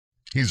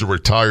He's a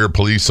retired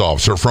police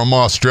officer from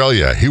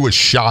Australia. He was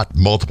shot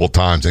multiple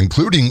times,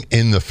 including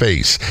in the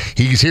face.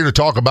 He's here to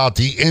talk about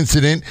the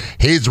incident,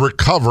 his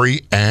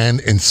recovery,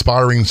 and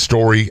inspiring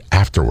story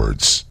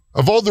afterwards.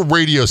 Of all the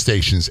radio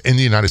stations in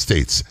the United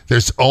States,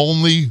 there's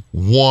only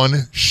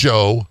one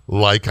show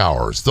like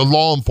ours, the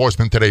Law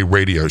Enforcement Today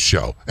radio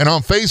show. And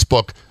on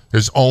Facebook,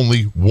 there's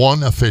only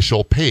one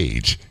official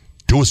page.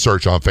 Do a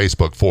search on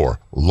Facebook for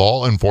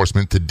Law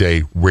Enforcement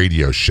Today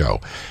Radio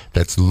Show.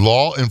 That's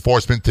Law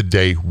Enforcement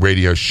Today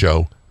Radio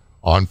Show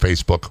on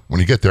Facebook. When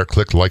you get there,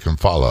 click like and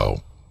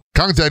follow.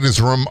 Contact is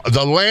from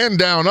the land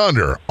down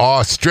under,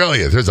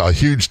 Australia. There's a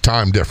huge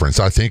time difference.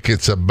 I think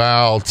it's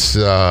about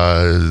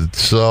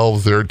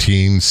 12,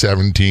 13,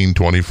 17,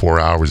 24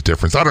 hours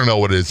difference. I don't know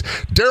what it is.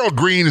 Daryl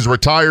Green is a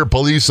retired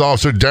police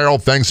officer.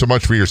 Daryl, thanks so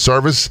much for your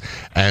service.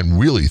 And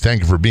really,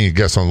 thank you for being a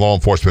guest on Law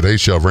Enforcement Today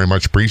Show. Very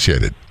much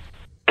appreciated.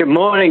 Good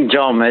morning,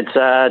 John. It's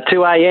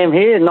 2 a.m.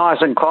 here,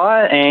 nice and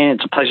quiet, and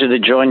it's a pleasure to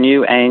join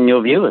you and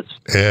your viewers.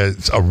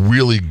 It's a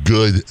really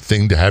good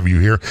thing to have you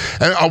here.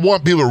 And I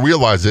want people to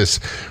realize this.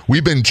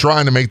 We've been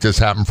trying to make this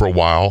happen for a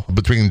while.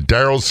 Between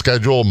Daryl's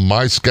schedule,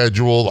 my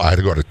schedule, I had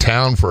to go to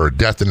town for a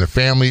death in the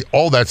family,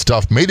 all that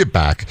stuff, made it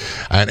back.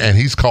 And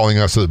he's calling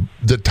us.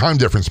 The time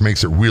difference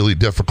makes it really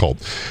difficult.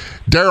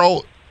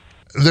 Daryl,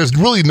 there's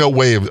really no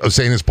way of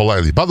saying this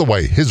politely. By the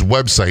way, his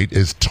website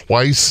is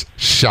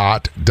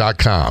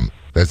twiceshot.com.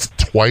 That's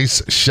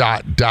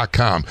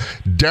twiceshot.com.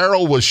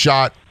 Daryl was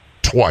shot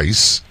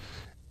twice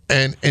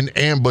and an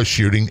ambush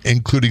shooting,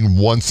 including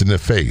once in the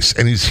face.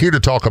 And he's here to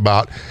talk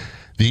about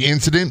the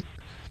incident,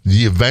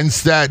 the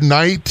events that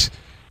night,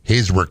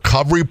 his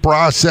recovery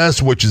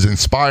process, which is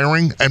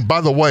inspiring. And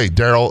by the way,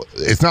 Daryl,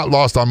 it's not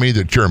lost on me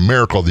that you're a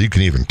miracle that you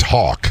can even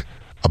talk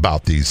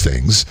about these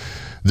things,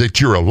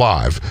 that you're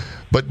alive,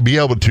 but be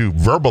able to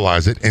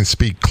verbalize it and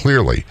speak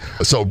clearly.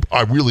 So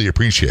I really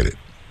appreciate it.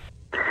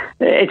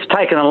 It's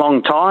taken a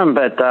long time,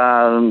 but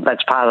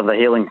that's part of the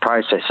healing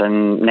process.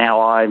 And now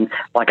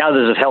like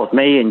others have helped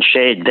me and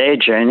shared their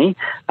journey,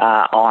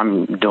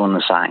 I'm doing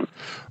the same.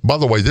 By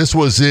the way, this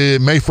was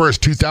May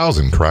 1st,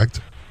 2000, correct?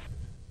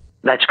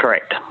 That's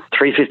correct.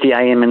 3:50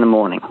 a.m. in the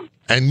morning.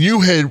 And you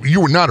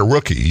were not a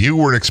rookie. You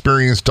were an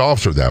experienced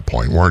officer at that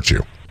point, weren't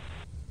you?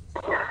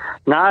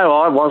 No,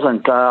 I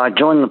wasn't. I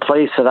joined the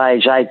police at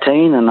age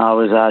 18, and I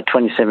was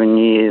 27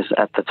 years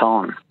at the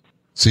time.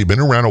 So you've been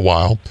around a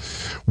while.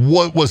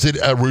 What was it,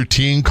 a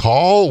routine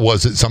call?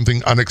 Was it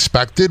something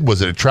unexpected?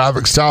 Was it a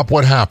traffic stop?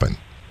 What happened?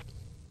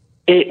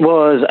 It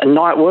was a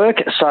night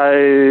work.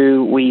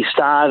 So we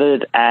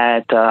started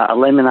at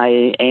 11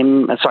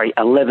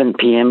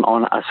 p.m.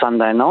 on a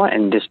Sunday night,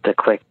 and just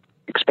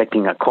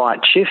expecting a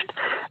quiet shift.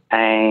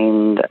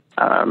 And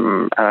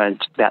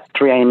it's about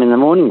 3 a.m. in the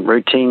morning,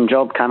 routine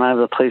job came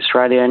over the police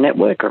radio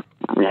network,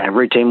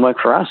 routine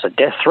work for us, a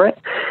death threat.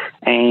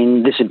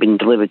 And this had been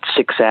delivered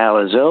 6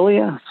 hours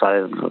earlier,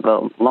 so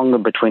the longer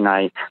between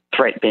a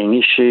threat being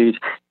issued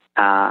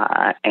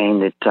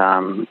and it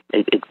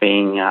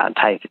being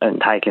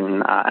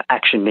taken,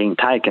 action being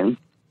taken,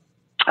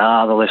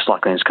 the less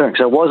likely it's occurring.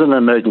 So it was an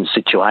emergency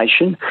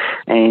situation,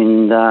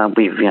 and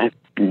we've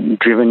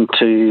driven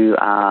to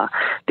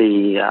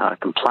the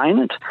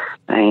complainant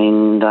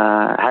and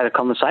had a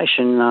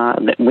conversation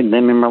with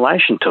them in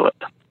relation to it.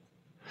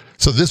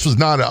 So this was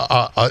not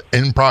a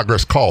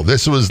in-progress call.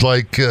 This was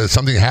like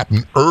something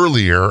happened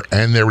earlier,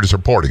 and they were just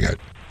reporting it.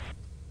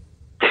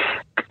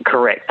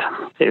 Correct.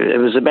 It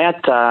was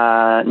about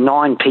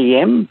 9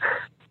 p.m.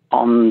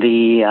 on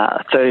the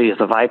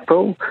 30th of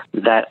April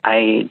that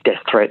a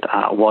death threat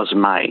was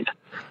made.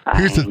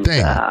 Here's the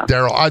thing,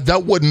 Daryl,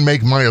 that wouldn't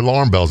make my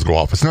alarm bells go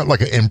off. It's not like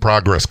an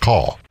in-progress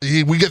call.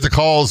 We get the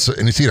calls,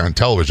 and you see it on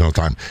television all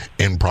the time,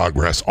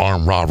 in-progress,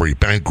 armed robbery,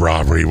 bank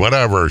robbery,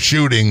 whatever,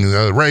 shooting,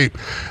 rape.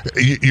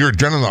 Your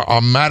adrenaline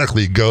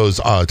automatically goes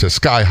to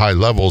sky-high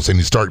levels, and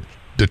you start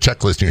the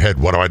checklist in your head,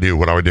 what do I do,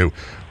 what do I do?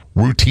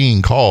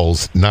 Routine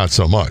calls, not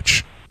so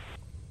much.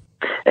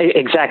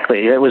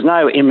 Exactly. There was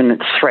no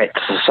imminent threat.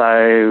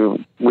 So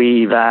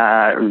we've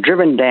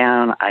driven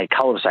down a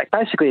cul-de-sac,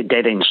 basically a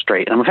dead-end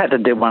street. And we've had to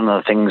do one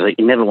of the things that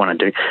you never want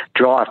to do,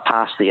 drive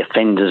past the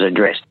offender's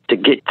address to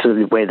get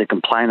to where the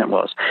complainant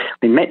was.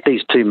 We met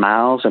these two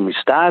males and we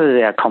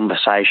started our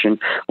conversation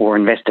or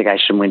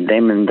investigation with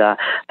them, and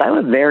they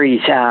were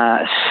very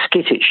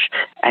skittish,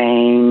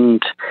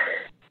 and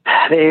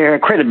their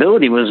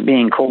credibility was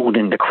being called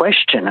into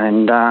question,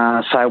 and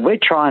so we're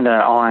trying to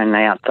iron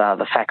out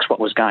the facts, what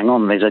was going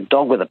on. There's a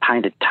dog with a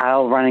painted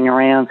tail running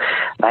around.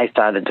 They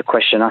started to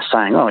question us,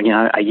 saying,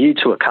 are you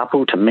two a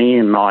couple? To me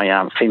and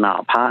my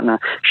female partner,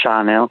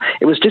 Charnel.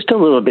 It was just a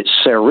little bit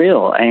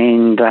surreal,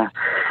 and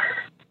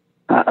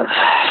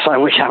so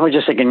we're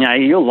just thinking,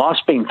 your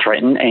life's being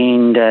threatened,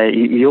 and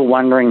you're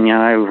wondering,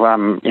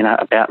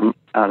 about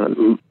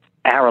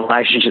our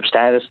relationship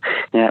status.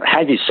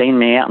 Had you seen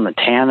me out in the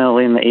town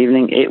early in the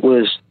evening? It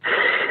was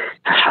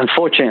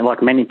unfortunately,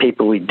 like many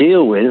people we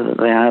deal with,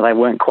 they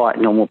weren't quite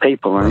normal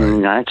people.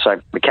 And, so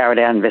we carried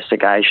out an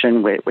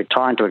investigation. We're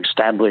trying to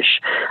establish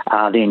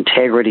the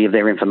integrity of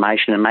their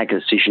information and make a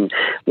decision.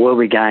 Were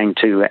we going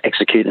to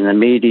execute an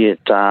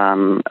immediate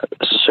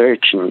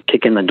search and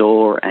kick in the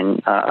door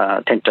and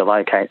attempt to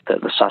locate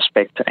the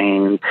suspect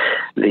and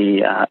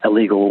the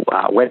illegal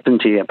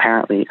weapons he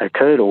apparently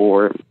occurred,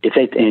 or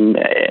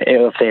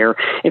if their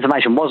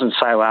information wasn't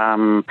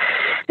so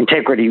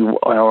integrity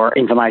or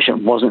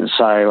information wasn't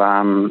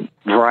so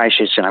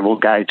voracious, we'll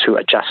go to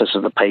a justice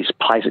of the peace,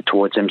 place it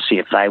towards them, see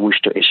if they wish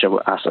to issue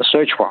us a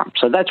search warrant.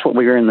 So that's what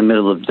we were in the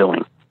middle of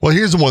doing. Well,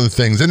 here's one of the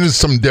things, and there's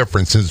some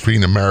differences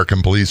between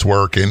American police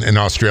work and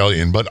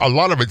Australian, but a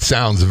lot of it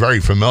sounds very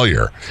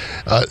familiar.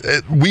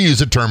 We use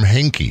the term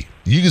hanky.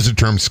 You use the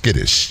term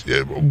skittish.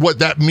 What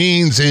that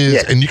means is,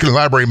 yes, and you can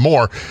elaborate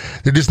more,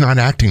 they're just not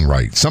acting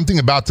right. Something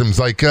about them is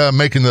like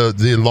making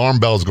the alarm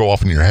bells go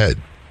off in your head.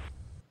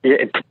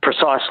 Yeah,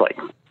 precisely.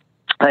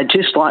 They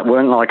just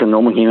weren't like a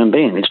normal human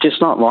being. It's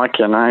just not like,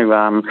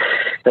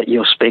 that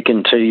you're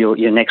speaking to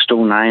your next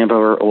door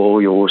neighbour,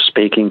 or you're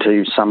speaking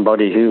to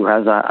somebody who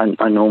has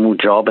a normal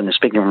job and they're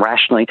speaking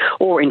rationally.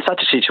 Or in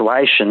such a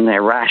situation,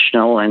 they're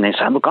rational and they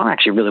say, look, I'm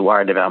actually really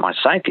worried about my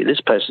safety.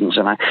 This person's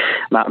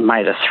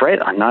made a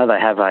threat. I know they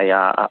have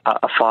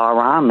a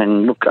firearm,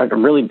 and look, I'd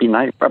really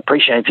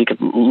appreciate if you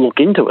could look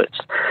into it.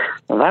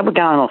 Well, they were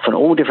going off in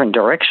all different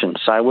directions.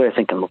 So we're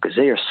thinking, look, is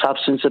there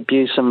substance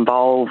abuse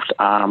involved?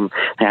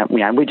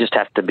 We just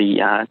have to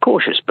be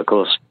cautious,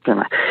 because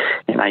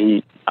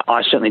I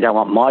certainly don't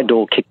want my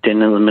door kicked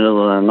in the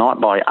middle of the night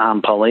by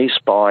armed police,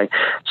 by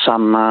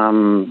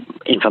some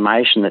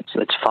information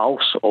that's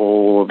false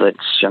or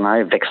that's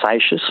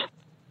vexatious.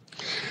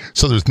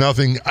 So there's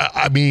nothing.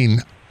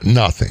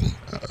 Nothing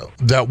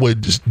that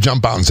would just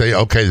jump out and say,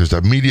 okay, there's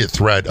an immediate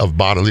threat of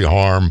bodily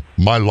harm,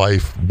 my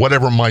life,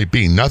 whatever it might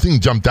be. Nothing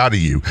jumped out at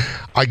you.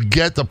 I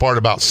get the part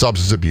about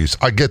substance abuse.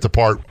 I get the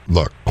part,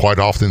 look, quite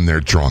often they're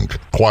drunk.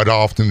 Quite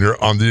often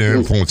they're under the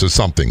influence of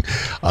something.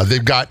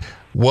 They've got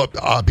what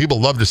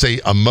people love to say,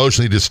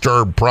 emotionally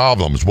disturbed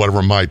problems, whatever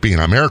it might be.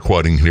 And I'm air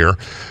quoting here.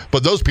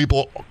 But those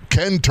people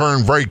can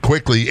turn very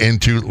quickly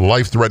into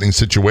life-threatening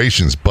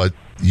situations. But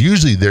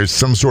usually there's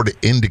some sort of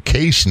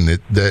indication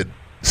that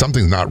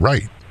something's not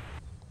right.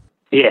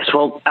 Yes,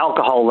 well,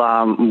 alcohol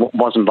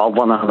was involved.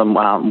 One of them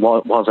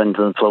was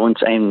under influence,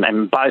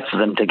 and both of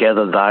them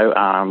together, though,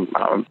 I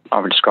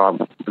would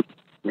describe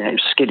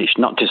skittish.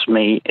 Not just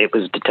me, it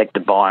was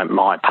detected by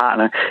my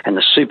partner, and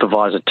the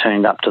supervisor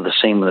turned up to the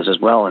scene with us as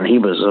well, and he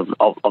was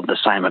of the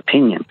same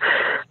opinion.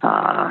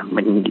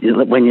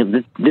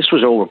 This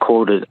was all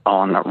recorded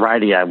on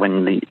radio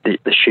when the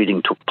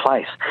shooting took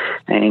place,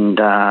 and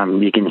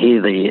you can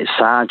hear the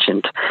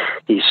sergeant.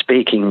 He's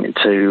speaking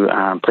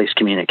to police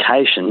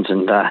communications,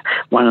 and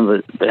one of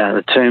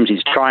the terms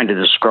he's trying to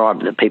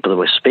describe the people that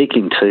we're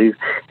speaking to,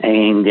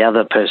 and the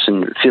other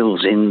person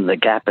fills in the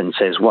gap and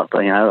says, "What?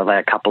 Are they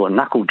a couple of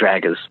knuckle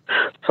draggers?"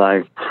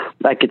 So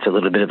that gets a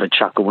little bit of a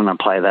chuckle when I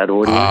play that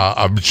audio.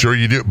 I'm sure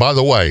you do. By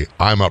the way,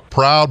 I'm a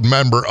proud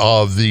member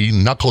of the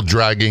knuckle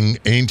dragging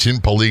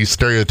ancient police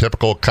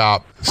stereotypical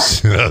cop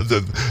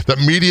that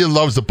media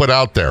loves to put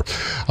out there.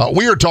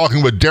 We are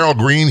talking with Daryl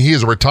Green. He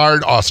is a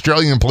retired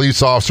Australian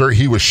police officer.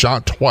 He was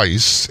shot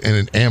twice in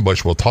an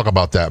ambush. We'll talk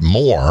about that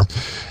more,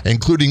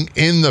 including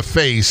in the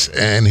face,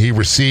 and he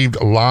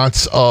received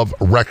lots of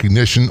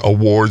recognition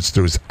awards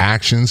through his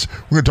actions.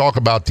 We're going to talk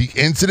about the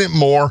incident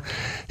more,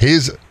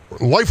 his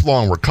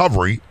lifelong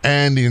recovery,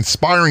 and the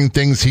inspiring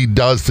things he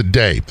does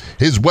today.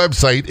 His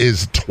website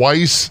is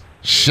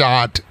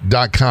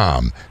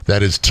twiceshot.com.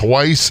 That is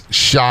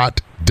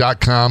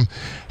twiceshot.com.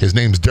 His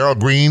name's Daryl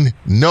Green.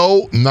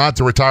 No, not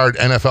the retired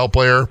NFL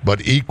player,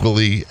 but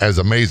equally as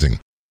amazing.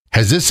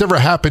 Has this ever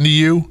happened to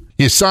you?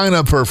 You sign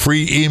up for a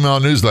free email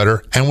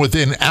newsletter, and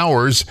within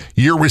hours,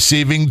 you're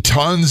receiving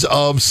tons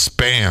of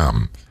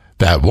spam.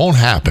 That won't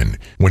happen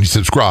when you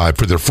subscribe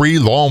for the free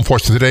Law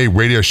Enforcement Today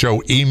radio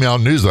show email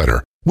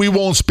newsletter. We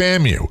won't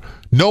spam you.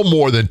 No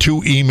more than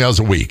 2 emails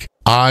a week.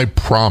 I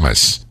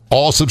promise.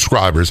 All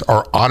subscribers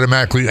are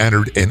automatically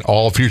entered in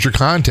all future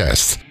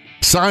contests.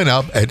 Sign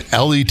up at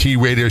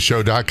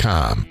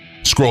letradioshow.com.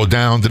 Scroll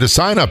down to the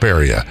sign up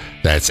area.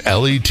 That's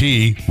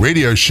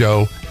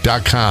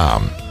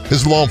letradioshow.com. This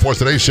is Law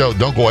Enforcement Today Show.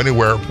 Don't go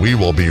anywhere. We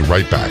will be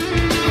right back.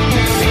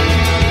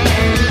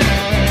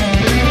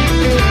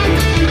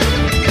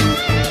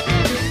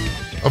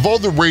 Of all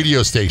the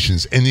radio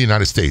stations in the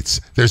United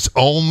States, there's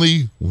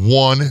only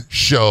one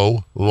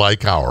show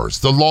like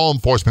ours, the Law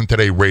Enforcement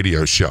Today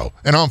radio show.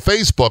 And on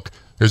Facebook,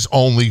 there's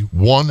only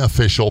one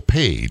official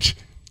page.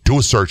 Do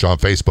a search on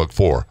Facebook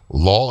for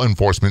Law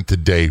Enforcement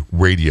Today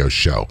radio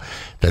show.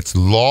 That's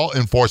Law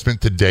Enforcement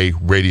Today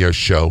radio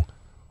show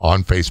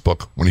on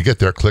Facebook. When you get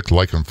there, click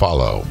like and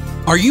follow.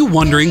 Are you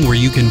wondering where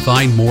you can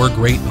find more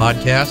great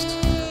podcasts?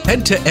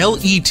 Head to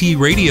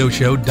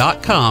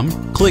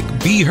letradioshow.com, click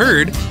Be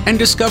Heard, and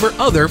discover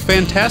other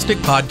fantastic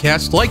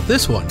podcasts like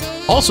this one.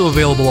 Also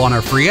available on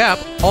our free app,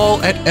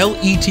 all at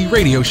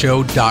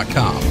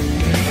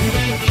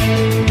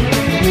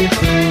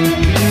letradioshow.com.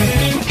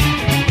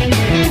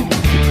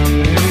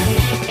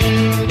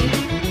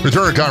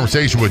 return to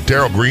conversation with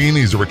Daryl Green.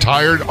 He's a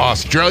retired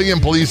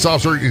Australian police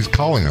officer. He's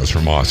calling us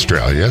from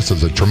Australia, so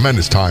it's a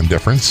tremendous time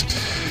difference.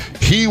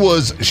 He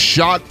was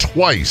shot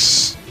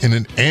twice in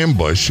an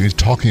ambush. He's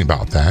talking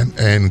about that,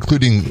 and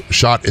including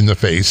shot in the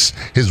face.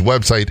 His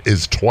website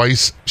is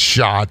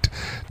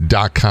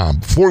twiceshot.com.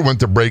 Before we went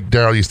to break,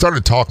 Daryl, you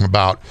started talking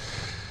about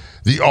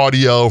the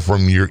audio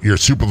from your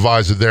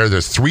supervisor there.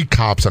 There's 3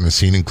 cops on the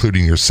scene,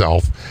 including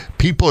yourself.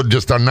 People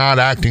are not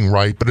acting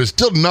right, but there's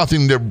still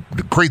nothing to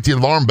create the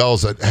alarm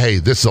bells that, hey,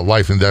 this is a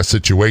life and death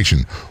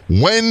situation.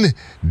 When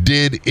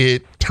did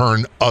it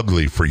turn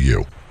ugly for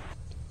you?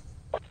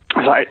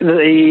 So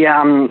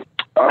the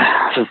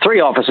 3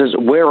 officers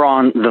were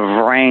on the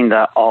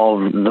veranda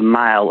of the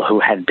male who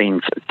had been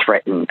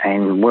threatened,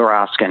 and we're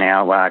asking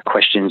our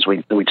questions.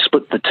 We'd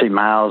split the 2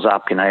 males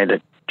up,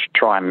 to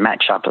try and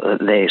match up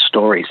their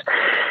stories.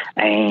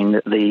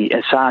 And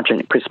the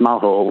Sergeant, Chris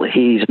Mulhall,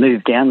 he's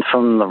moved down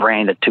from the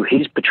veranda to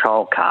his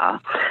patrol car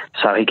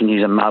so he can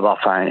use a mobile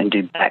phone and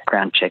do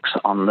background checks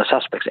on the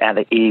suspects out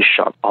of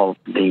earshot of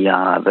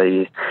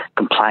the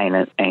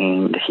complainant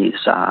and his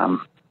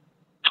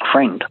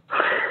friend.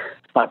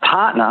 My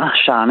partner,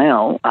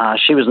 Charnel,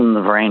 she was in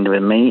the veranda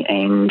with me,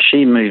 and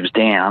she moves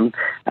down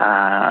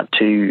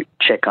to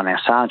check on our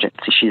sergeant.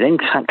 She then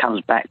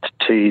comes back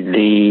to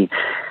the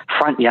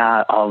front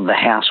yard of the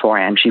house where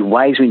I am. She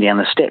waves me down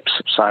the steps.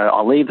 So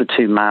I leave the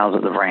 2 males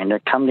at the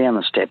veranda, come down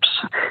the steps,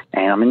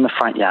 and I'm in the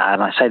front yard,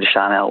 and I say to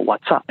Charnel,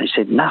 "What's up?" And she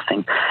said,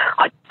 "Nothing.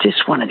 I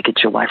just wanted to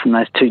get you away from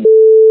those 2."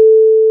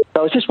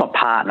 So it was just my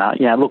partner,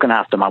 looking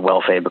after my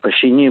welfare, because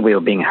she knew we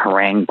were being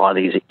harangued by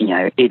these,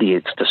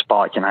 idiots,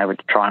 despite, we're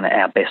trying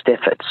our best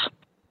efforts.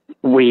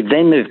 We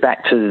then moved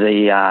back to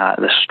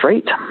the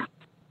street,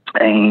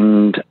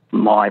 and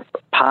my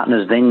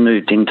partners then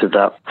moved into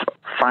the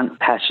front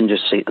passenger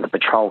seat of the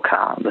patrol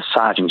car, the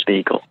sergeant's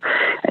vehicle,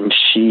 and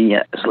she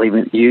is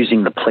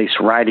using the police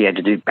radio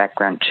to do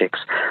background checks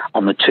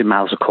on the 2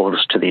 males who called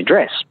us to the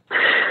address.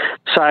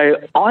 So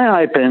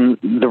I open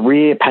the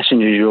rear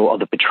passenger door of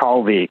the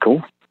patrol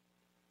vehicle,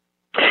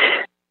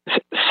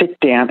 sit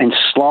down and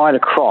slide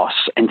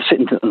across and sit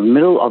into the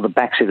middle of the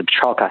backseat of the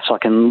patrol car so I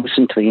can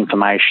listen to the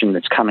information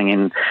that's coming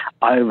in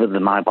over the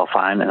mobile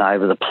phone and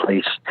over the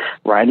police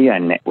radio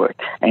network.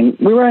 And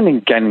we were only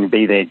going to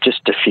be there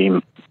just a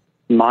few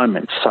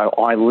moments, so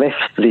I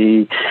left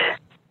the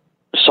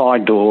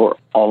side door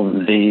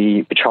of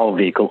the patrol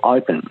vehicle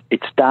open.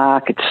 It's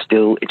dark, it's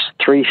still, it's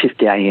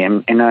 3:50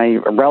 a.m. in a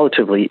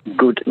relatively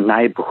good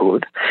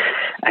neighbourhood,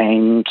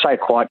 and so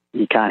quiet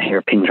you can't hear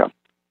a pin drop.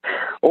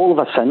 All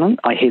of a sudden,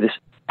 I hear this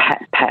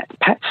pat, pat,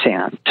 pat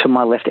sound to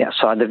my left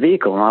outside the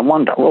vehicle, and I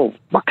wonder, well,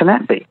 what can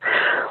that be?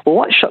 Well,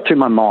 what shot through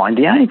my mind,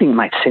 the only thing that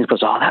made sense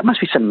was, that must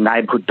be some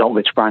neighbourhood dog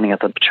that's running out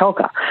the patrol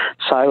car.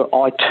 So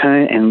I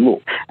turn and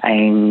look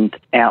and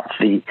out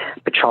the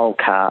patrol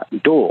car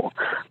door.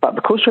 But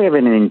because we have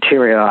an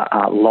interior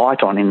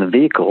light on in the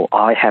vehicle,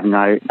 I have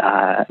no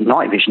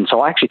night vision,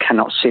 so I actually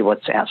cannot see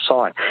what's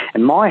outside.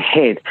 And my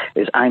head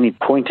is only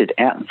pointed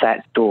out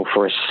that door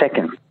for a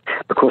second,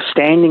 because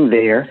standing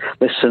there,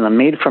 less than a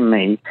metre from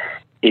me,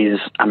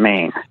 is a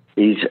man.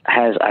 He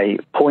has a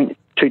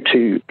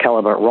 .22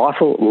 caliber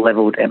rifle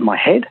levelled at my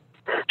head,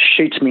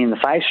 shoots me in the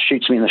face,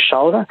 shoots me in the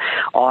shoulder.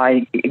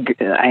 I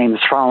am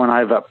thrown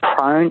over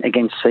prone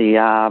against the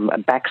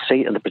back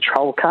seat of the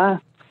patrol car.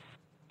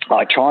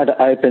 I try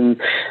to open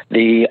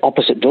the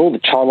opposite door, the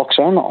child locks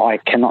on. I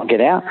cannot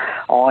get out.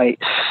 I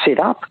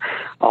sit up.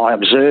 I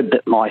observe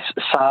that my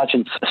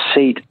sergeant's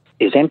seat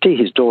is empty.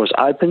 His door is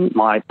open.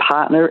 My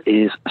partner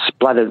is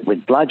splattered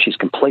with blood. She's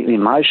completely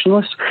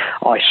motionless.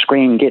 I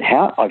scream, "Get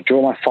out." I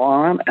draw my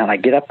firearm and I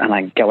get up and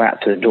I go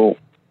out to the door.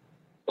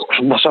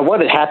 So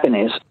what had happened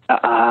is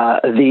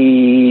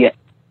the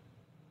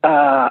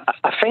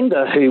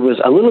offender, who was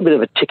a little bit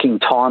of a ticking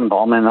time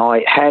bomb, and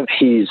I have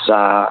his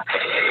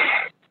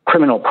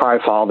criminal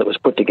profile that was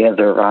put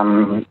together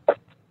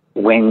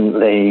when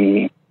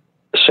the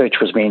search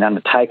was being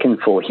undertaken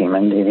for him,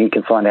 and you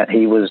can find out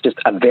he was just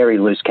a very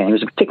loose cannon. He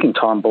was a ticking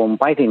time bomb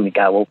waiting to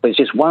go off. He's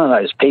just one of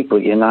those people,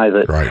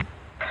 that right.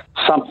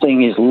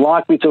 Something is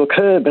likely to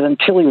occur, but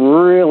until he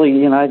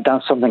really,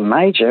 done something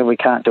major, we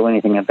can't do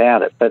anything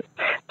about it. But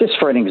just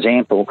for an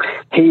example,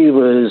 he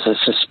was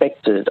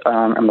suspected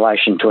in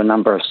relation to a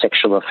number of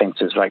sexual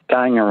offences, like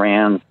going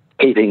around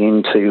peeping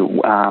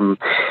into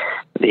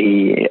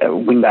the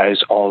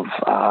windows of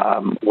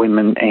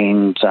women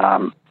and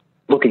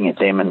looking at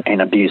them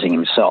and abusing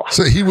himself.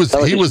 So he was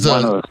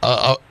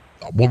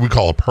what we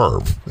call a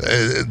perv.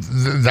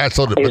 That's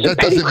what. He was a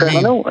petty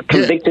criminal,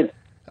 convicted. Yeah,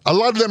 a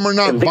lot of them are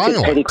not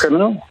violent. Petty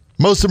criminal.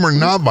 Most of them are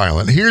not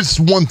violent. Here's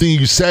one thing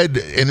you said,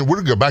 and we're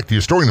going to go back to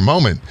your story in a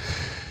moment.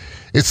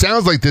 It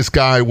sounds like this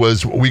guy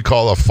was what we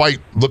call a fight,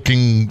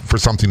 looking for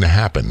something to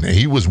happen.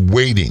 He was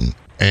waiting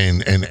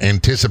and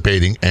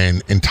anticipating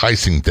and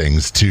enticing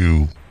things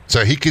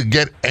so he could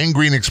get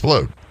angry and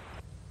explode.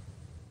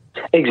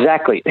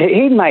 Exactly.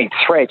 He made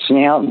threats.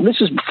 Now, this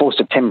is before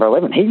September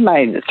 11th. He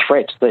made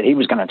threats that he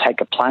was going to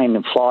take a plane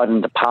and fly it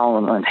into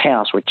Parliament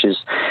House, which is,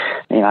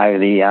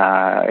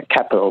 the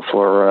capital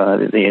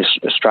for the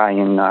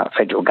Australian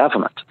federal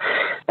government.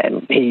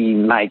 And he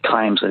made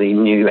claims that he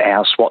knew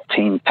our SWAT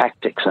team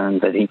tactics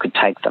and that he could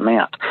take them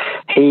out.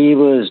 He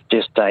was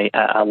just a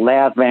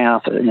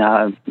loudmouth,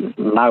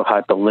 no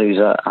hope, a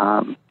loser,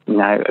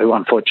 who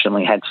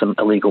unfortunately had some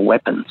illegal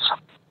weapons.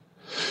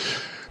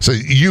 So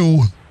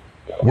you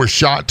were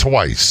shot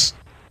twice,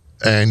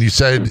 and you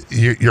said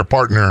your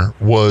partner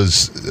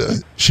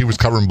was she was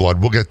covered in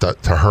blood. We'll get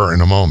to her in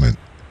a moment.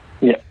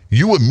 Yeah.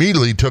 You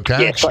immediately took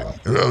action.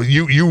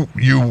 You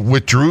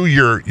withdrew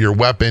your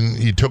weapon.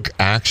 You took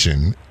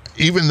action,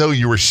 even though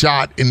you were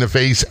shot in the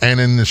face and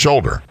in the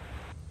shoulder.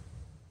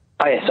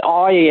 Yes,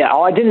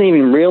 I didn't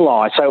even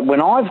realise. So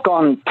when I've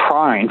gone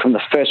prone from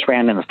the first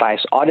round in the face,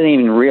 I didn't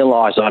even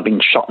realise I'd been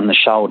shot in the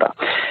shoulder.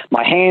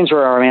 My hands were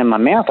around my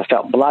mouth. I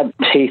felt blood,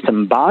 teeth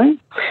and bone.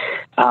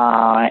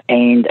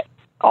 And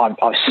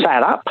I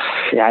sat up.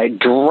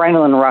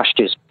 Adrenaline rush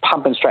just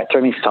pumping straight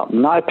through me. Felt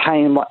no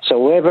pain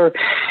whatsoever.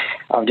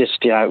 I've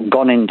just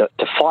gone into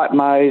fight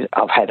mode.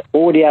 I've had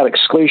audio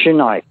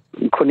exclusion. I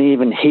couldn't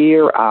even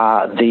hear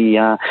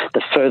the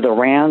further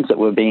rounds that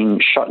were being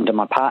shot into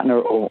my partner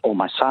or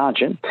my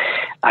sergeant.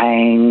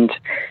 And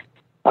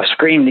I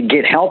screamed to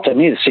get help. I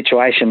knew the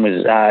situation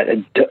was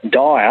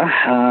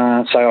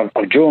dire. So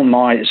I've drawn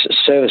my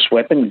service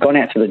weapon, gone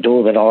out to the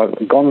door that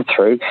I've gone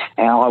through,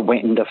 and I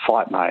went into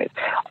fight mode.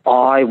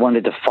 I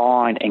wanted to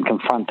find and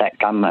confront that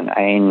gunman.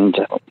 And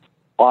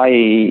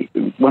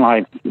when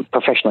I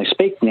professionally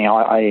speak now,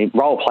 I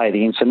role play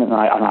the incident and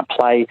I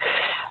play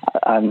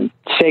a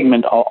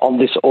segment of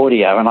this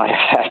audio, and I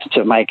have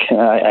to make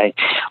I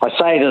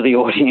say to the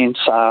audience,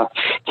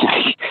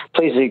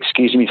 please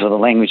excuse me for the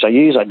language I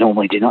use. I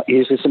normally do not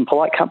use this in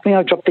polite company.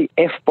 I dropped the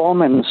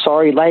F-bomb, and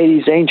sorry,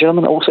 ladies and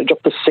gentlemen, I also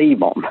dropped the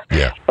C-bomb.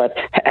 Yeah. But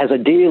as a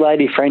dear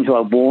lady friend who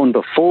I've warned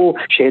before,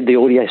 shared the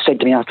audio,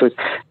 said to me afterwards,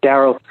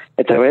 Daryl,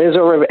 if there was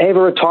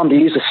ever a time to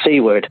use the C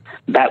word,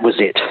 that was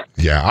it.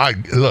 Yeah, I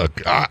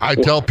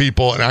tell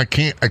people, and I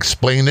can't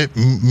explain it.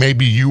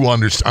 Maybe you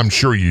understand. I'm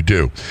sure you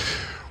do.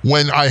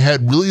 When I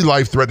had really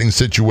life-threatening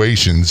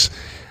situations,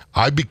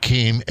 I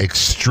became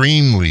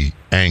extremely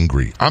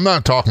angry. I'm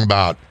not talking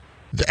about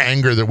the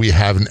anger that we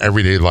have in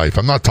everyday life.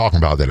 I'm not talking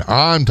about that.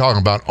 I'm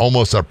talking about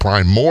almost a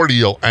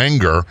primordial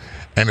anger,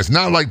 and it's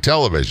not like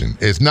television.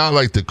 It's not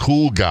like the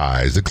cool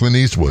guys, the Clint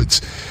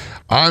Eastwoods.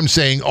 I'm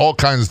saying all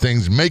kinds of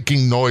things,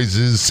 making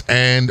noises,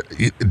 and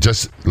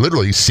just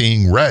literally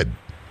seeing red.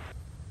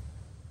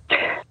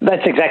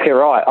 That's exactly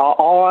right.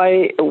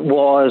 I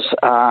was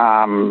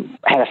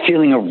had a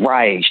feeling of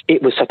rage.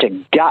 It was such a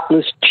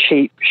gutless,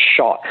 cheap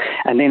shot,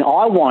 and then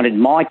I wanted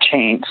my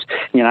chance,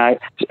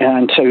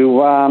 and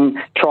to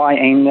try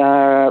and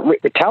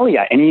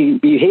retaliate. And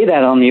you hear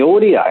that on the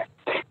audio.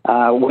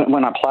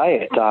 When I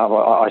play it,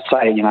 I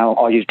say, I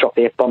drop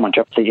the F-bomb, I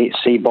drop the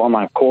C-bomb,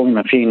 I call him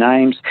a few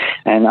names,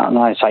 and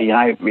I say,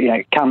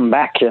 come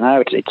back,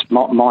 it's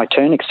my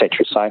turn,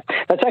 etc. So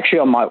that's actually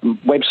on my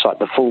website,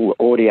 the full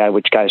audio,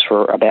 which goes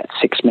for about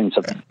 6 minutes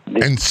of this.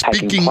 And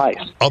speaking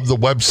of the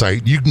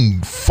website, you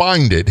can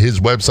find it. His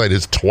website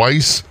is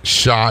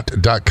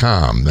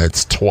twiceshot.com.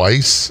 That's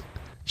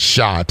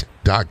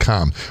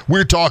twiceshot.com.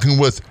 We're talking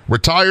with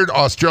retired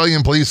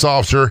Australian police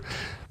officer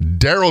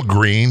Daryl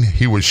Green.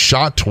 He was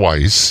shot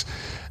twice,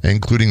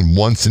 including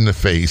once in the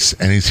face,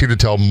 and he's here to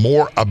tell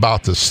more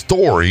about the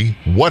story,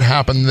 what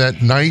happened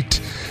that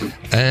night,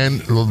 and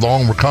the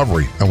long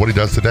recovery, and what he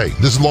does today.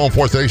 This is Law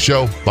Enforcement Today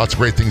Show. Lots of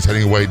great things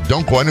heading away.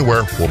 Don't go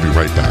anywhere. We'll be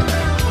right back.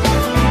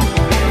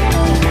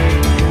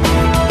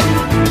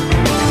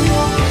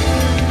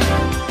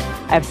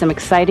 I have some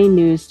exciting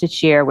news to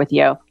share with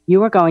you.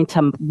 You are going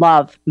to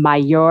love my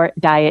Your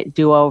Diet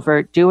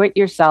Do-Over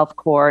do-it-yourself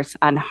course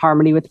on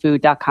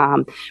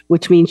harmonywithfood.com,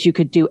 which means you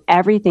could do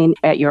everything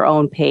at your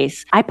own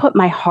pace. I put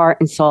my heart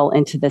and soul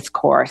into this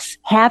course.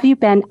 Have you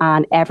been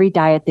on every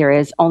diet there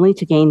is only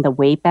to gain the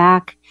weight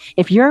back?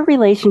 If your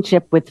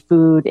relationship with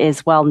food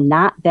is,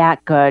 not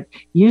that good,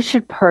 you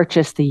should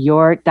purchase the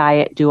Your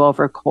Diet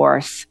Do-Over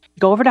course.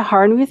 Go over to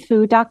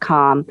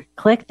harmonywithfood.com,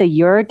 click the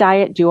Your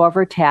Diet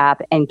Do-Over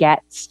tab, and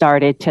get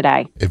started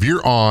today. If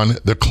you're on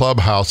the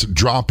Clubhouse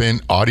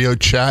drop-in audio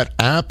chat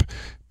app,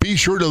 be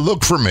sure to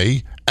look for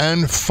me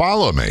and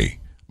follow me.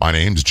 My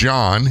name's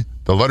John,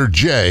 the letter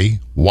J,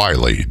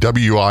 Wiley,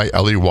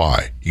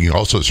 W-I-L-E-Y. You can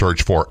also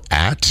search for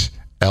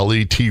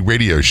 @LET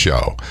Radio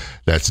Show.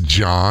 That's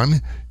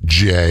John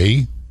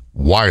J.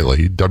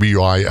 Wiley,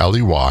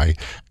 W-I-L-E-Y,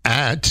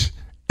 @LET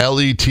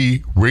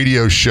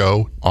Radio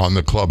Show on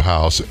the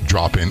Clubhouse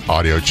drop-in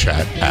audio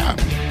chat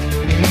app.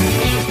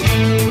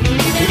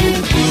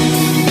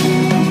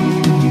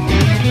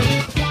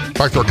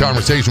 Back to our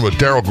conversation with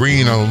Daryl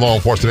Green on the Law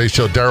Enforcement Today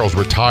Show. Daryl's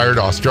retired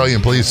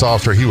Australian police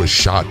officer. He was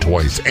shot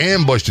twice,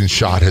 ambushed and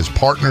shot. His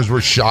partners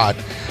were shot,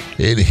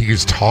 and he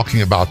was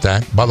talking about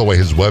that. By the way,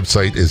 his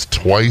website is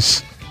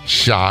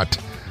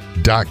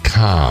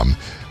twiceshot.com.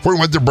 Before we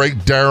went to break,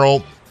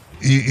 Daryl,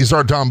 you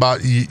started talking about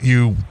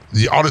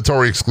the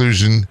auditory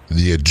exclusion,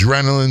 the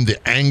adrenaline, the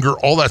anger,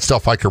 all that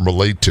stuff I can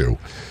relate to.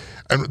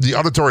 And the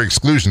auditory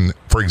exclusion,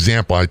 for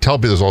example, I tell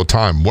people this all the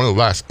time. One of the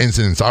last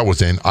incidents I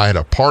was in, I had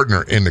a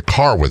partner in the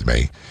car with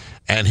me,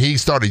 and he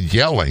started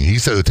yelling. He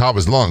said at the top of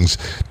his lungs,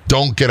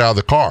 "Don't get out of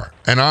the car."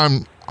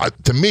 And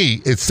to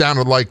me, it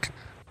sounded like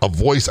a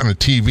voice on a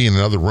TV in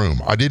another room.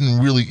 I didn't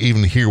really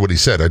even hear what he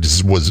said. I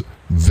just was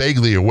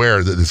vaguely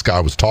aware that this guy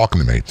was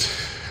talking to me.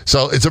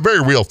 So it's a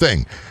very real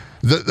thing.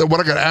 What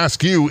I got to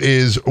ask you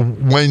is,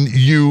 when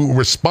you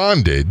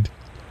responded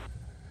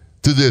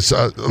to this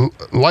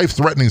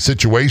life-threatening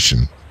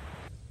situation,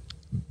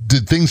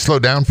 did things slow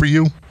down for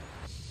you?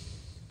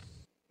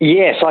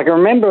 Yes, I can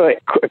remember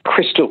it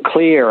crystal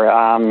clear,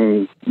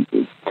 and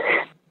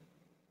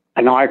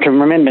I can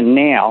remember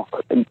now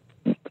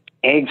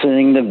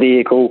exiting the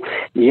vehicle,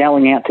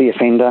 yelling out to the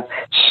offender,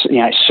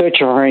 searching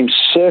for him,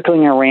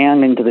 circling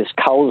around into this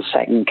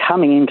cul-de-sac and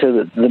coming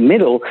into the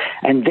middle,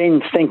 and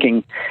then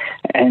thinking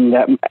and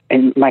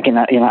making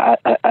a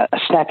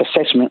snap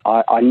assessment.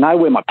 I know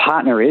where my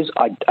partner is.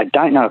 I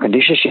don't know her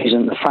condition. She's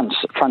in the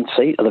front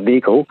seat of the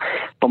vehicle.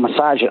 But my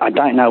sergeant, I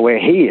don't know where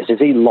he is. Is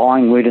he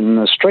lying wounded in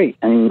the street?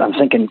 And I'm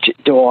thinking,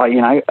 do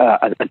I,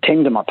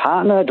 attend to my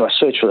partner? Do I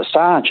search for the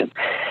sergeant?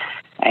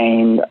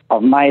 And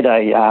I've made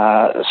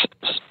a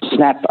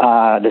snap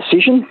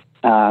decision,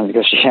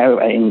 because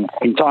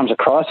in times of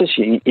crisis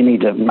you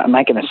need to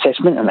make an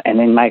assessment and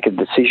then make a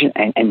decision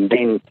and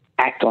then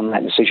act on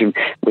that decision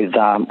with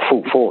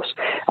full force.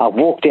 I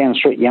walk down the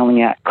street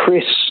yelling out,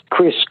 "Chris,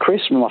 Chris,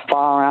 Chris," with my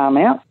firearm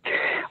out.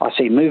 I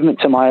see movement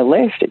to my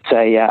left. It's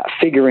a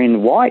figure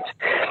in white.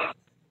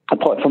 I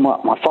point for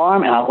my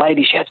firearm, and a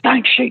lady shouts,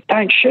 "Don't shoot,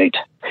 don't shoot."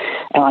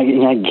 And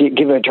I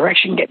give her a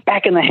direction, get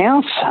back in the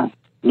house.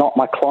 Not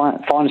my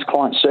finest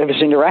client service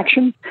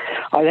interaction.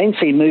 I then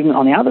see movement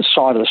on the other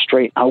side of the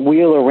street. I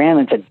wheel around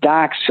into a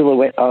dark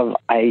silhouette of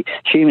a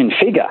human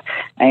figure.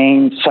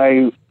 And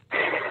so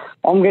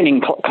I'm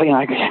getting,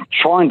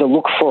 trying to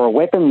look for a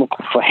weapon, look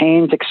for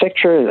hands,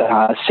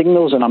 etc.,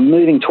 signals, and I'm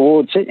moving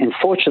towards it. And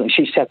fortunately,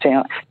 she shouts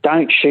out,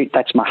 "Don't shoot,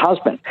 that's my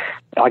husband."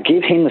 I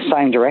give him the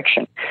same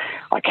direction.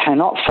 I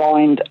cannot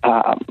find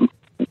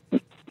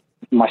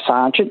my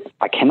sergeant.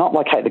 I cannot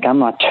locate the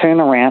gunman. I turn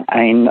around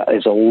and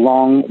there's a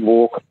long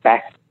walk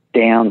back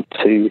down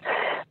to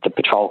the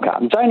patrol car.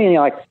 It's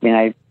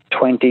only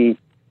 20,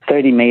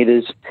 30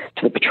 metres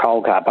to the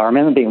patrol car, but I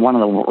remember being one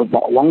of the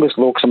longest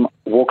walks of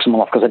my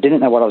life because I didn't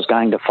know what I was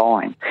going to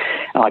find.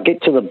 And I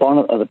get to the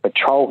bonnet of the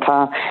patrol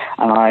car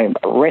and I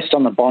rest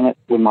on the bonnet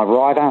with my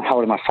right arm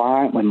holding my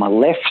firearm. With my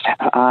left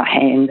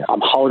hand,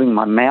 I'm holding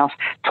my mouth,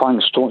 trying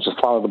to staunch the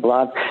flow of the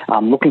blood.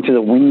 I'm looking through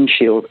the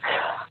windshield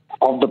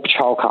of the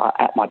patrol car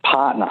at my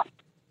partner.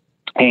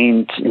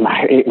 And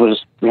it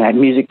was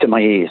music to my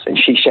ears. And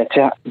she shouts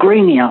out,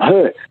 "Greenie, I'm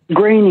hurt.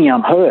 Greenie,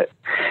 I'm hurt."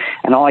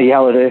 And I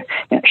yell at her,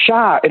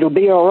 "Shah, it'll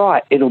be all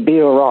right. It'll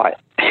be all right."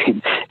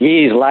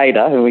 Years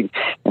later, we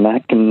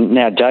can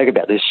now joke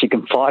about this, she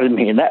confided in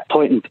me. At that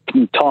point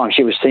in time,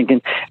 she was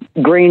thinking,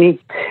 "Greenie,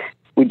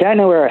 we don't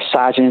know where our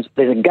sergeant is.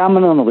 There's a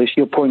gunman on the loose.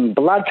 You're pouring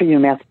blood from your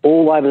mouth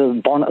all over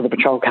the bonnet of the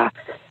patrol car.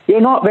 You're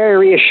not very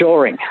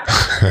reassuring."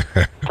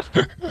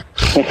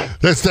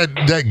 That's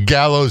that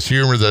gallows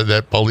humor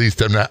that police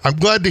do. I'm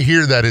glad to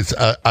hear that it's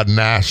a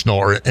national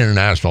or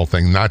international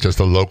thing, not just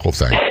a local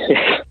thing.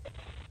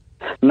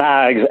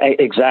 No,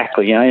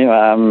 exactly.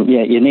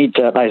 You need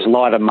those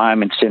lighter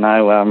moments.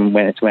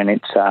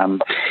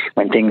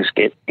 When things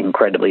get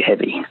incredibly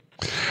heavy.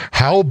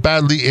 How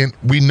badly?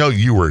 We know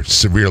you were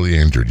severely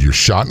injured. You're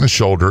shot in the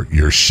shoulder.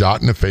 You're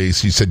shot in the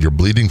face. You said you're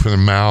bleeding from the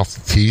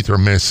mouth. Teeth are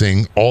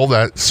missing. All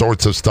that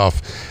sorts of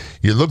stuff.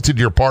 You looked at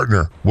your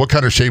partner. What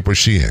kind of shape was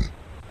she in?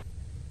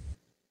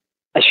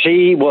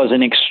 She was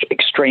in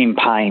extreme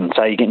pain.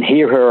 So you can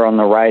hear her on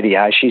the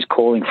radio. She's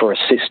calling for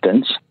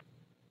assistance.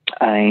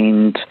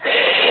 And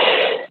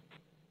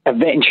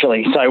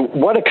eventually, so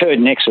what occurred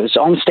next was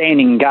I'm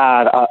standing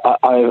guard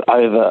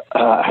over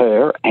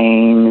her,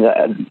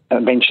 and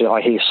eventually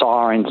I hear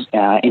sirens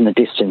in the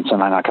distance,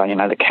 and I'm like,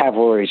 the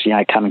cavalry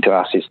is coming to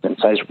our assistance.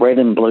 Those red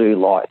and blue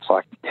lights,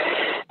 for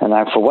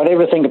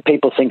whatever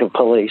people think of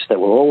police, there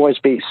will always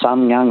be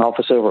some young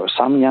officer or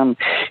some young,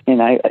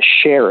 a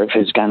sheriff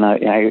who's going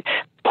to,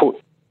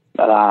 put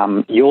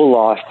your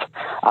life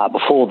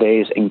before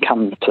theirs and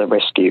come to the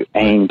rescue.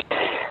 And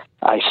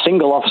a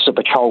single officer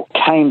patrol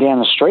came down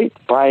the street,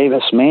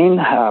 bravest man,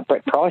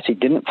 Brett Price. He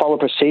didn't follow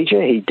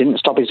procedure. He didn't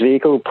stop his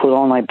vehicle, put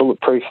on a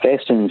bulletproof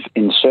vest and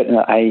insert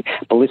a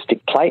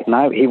ballistic plate.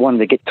 No, he wanted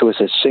to get to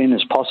us as soon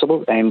as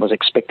possible and was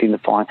expecting to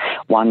find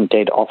one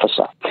dead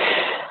officer.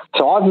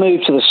 So I've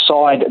moved to the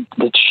side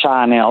of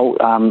Charnel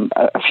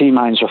a few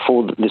moments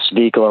before this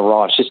vehicle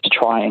arrives just to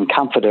try and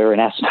comfort her and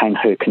ascertain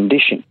her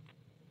condition.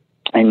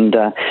 And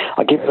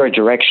I give her a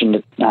direction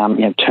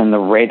to turn the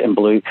red and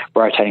blue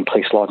rotating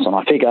police lights on.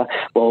 I figure,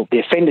 well, the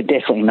offender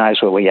definitely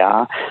knows where we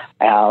are.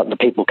 The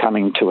people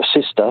coming to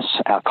assist us,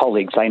 our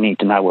colleagues, they need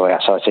to know where we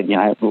are. So I said,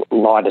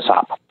 light us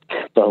up.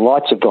 The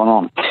lights have gone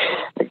on.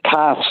 The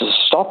car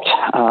stopped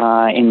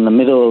in the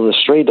middle of the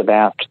street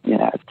about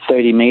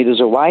 30 metres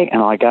away,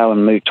 and I go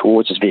and move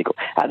towards this vehicle.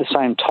 At the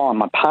same time,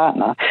 my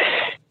partner,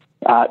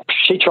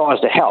 she tries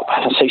to help.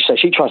 So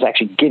she tries to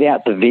actually get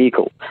out the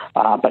vehicle,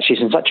 but she's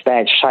in such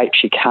bad shape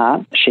she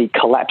can't. She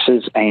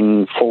collapses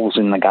and falls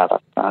in the gutter.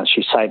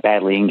 She's so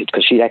badly injured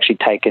because she'd actually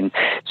taken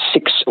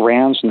 6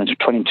 rounds from the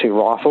 .22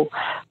 rifle.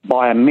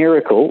 By a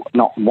miracle,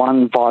 not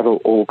one vital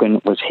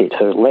organ was hit.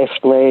 Her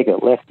left leg, her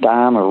left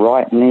arm, her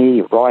right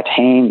knee, right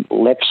hand,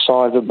 left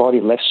side of the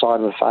body, left side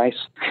of the face.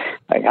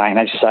 Again,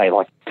 as you say,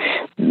 like,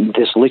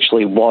 this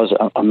literally was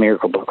a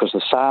miracle, because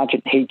the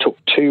sergeant, he took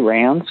 2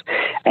 rounds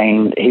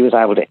and he was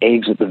able to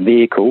exit the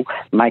vehicle,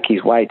 make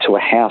his way to a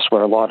house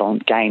where a light on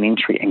gain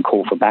entry and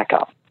call for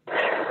backup.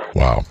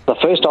 Wow. The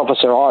first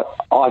officer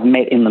I've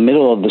met in the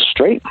middle of the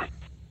street,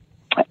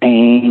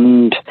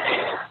 and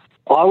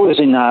I was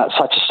in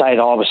such a state,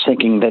 I was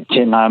thinking that,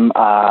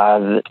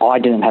 I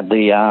didn't have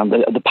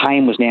the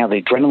pain was now,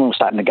 the adrenaline was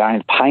starting to go,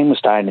 and the pain was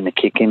starting to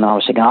kick in. I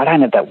was thinking, I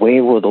don't have that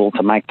wherewithal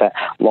to make that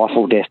life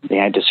or death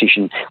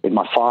decision with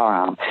my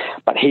firearm.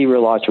 But he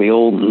realised we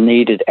all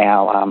needed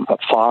our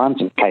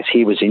firearms in case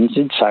he was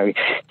injured, so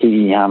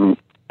he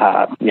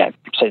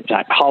said,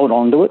 hold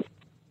on to it.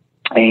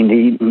 And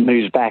he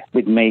moves back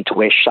with me to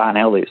where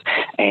Charnel is.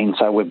 And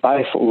so we're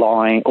both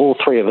lying, all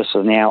 3 of us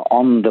are now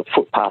on the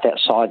footpath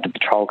outside the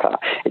patrol car.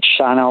 It's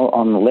Charnel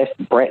on the left,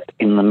 Brett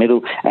in the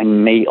middle,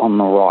 and me on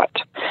the right.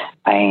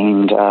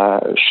 And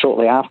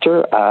shortly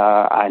after,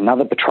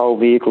 another patrol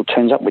vehicle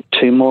turns up with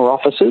 2 more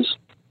officers.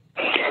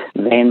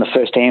 Then the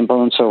first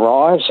ambulance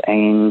arrives,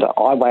 and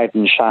I waved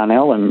in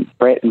Charnel, and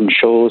Brett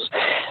ensures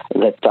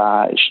that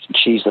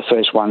she's the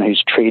first one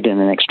who's treated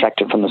and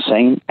extracted from the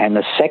scene. And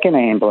the second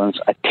ambulance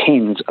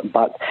attends,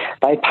 but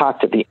they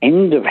parked at the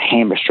end of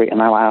Hamber Street, and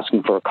they were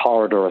asking for a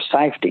corridor of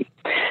safety.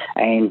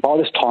 And by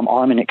this time,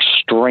 I'm in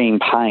extreme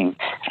pain.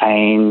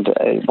 And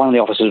one of the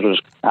officers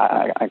was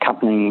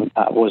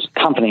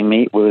accompanying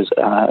me was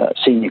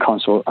Senior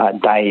Constable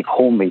Dave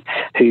Hornby,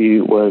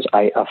 who was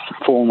a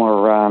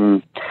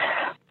former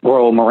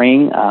Royal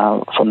Marine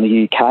from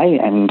the UK,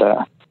 and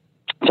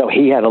so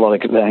he had a lot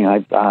of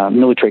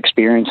military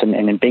experience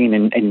and being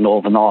in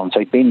Northern Ireland. So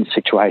he'd been in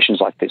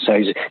situations like this. So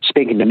he's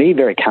speaking to me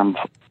very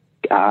calmly,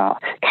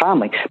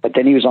 but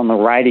then he was on the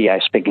radio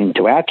speaking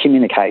to our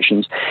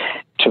communications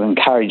to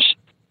encourage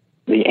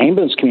the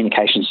ambulance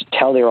communications to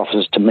tell their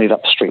officers to move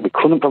up the street. We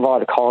couldn't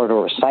provide a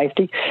corridor of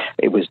safety.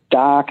 It was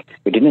dark.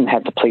 We didn't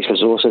have the police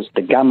resources.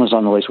 The gun was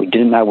on the loose. We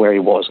didn't know where he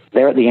was.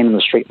 They're at the end of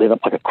the street, lit up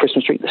like a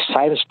Christmas tree. The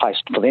safest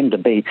place for them to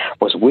be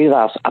was with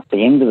us up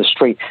the end of the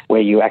street,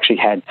 where you actually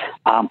had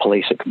armed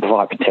police that could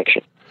provide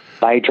protection.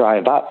 They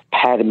drove up,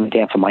 patted me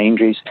down for my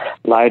injuries,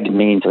 loaded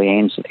me into the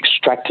ambulance,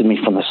 extracted me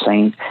from the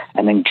scene,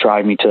 and then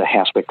drove me to the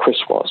house where Chris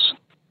was.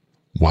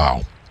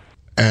 Wow.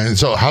 And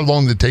so how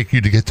long did it take you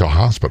to get to a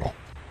hospital?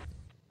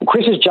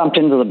 Chris has jumped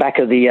into the back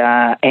of the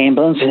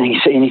ambulance, and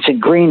he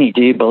said, Greenie,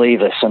 do you believe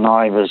this? And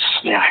I was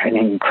an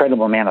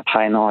incredible amount of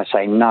pain. I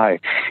say no.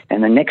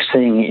 And the next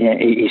thing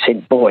he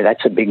said, boy,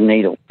 that's a big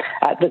needle.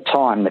 At the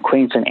time, the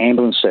Queensland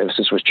Ambulance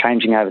Services was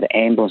changing over the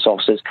ambulance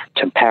officers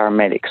to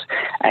paramedics.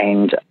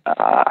 And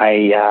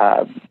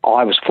I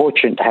was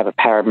fortunate to have a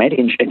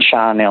paramedic, and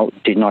Charnel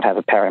did not have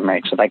a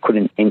paramedic, so they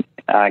couldn't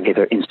give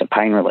her instant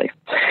pain relief.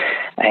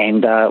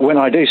 And when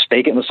I do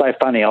speak, it was so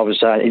funny. I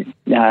was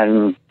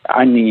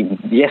only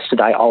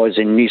yesterday I was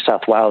in New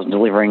South Wales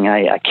delivering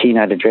a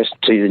keynote address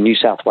to the New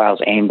South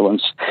Wales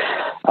Ambulance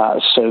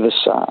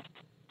Service,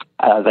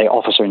 the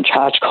officer in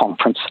charge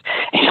conference.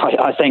 And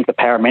I thank the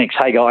paramedics.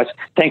 Hey guys,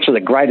 thanks for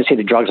the greatest hit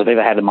of drugs I've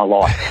ever had in my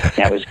life.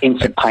 It was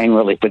instant pain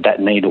relief with that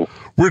needle.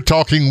 We're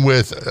talking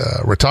with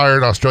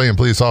retired Australian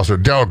police officer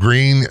Darrell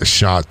Green,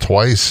 shot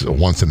twice,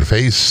 once in the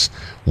face,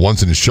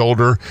 once in the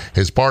shoulder.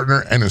 His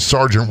partner and his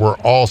sergeant were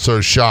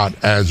also shot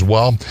as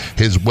well.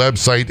 His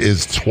website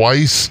is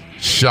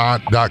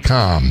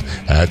twiceshot.com.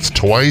 That's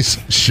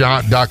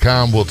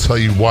twiceshot.com. We'll tell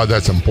you why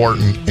that's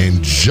important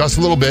in just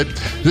a little bit.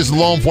 This is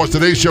Law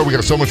Enforcement Today Show. We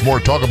got so much more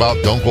to talk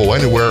about. Don't go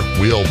anywhere.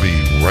 We'll be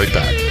right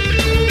back.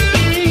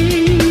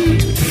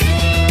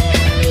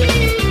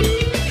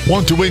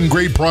 Want to win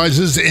great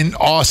prizes in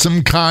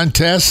awesome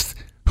contests?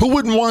 Who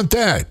wouldn't want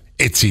that?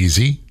 It's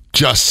easy.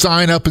 Just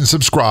sign up and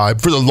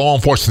subscribe for the Law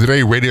Enforcement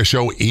Today radio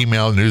show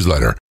email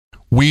newsletter.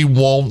 We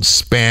won't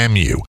spam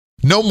you.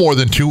 No more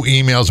than 2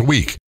 emails a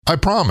week. I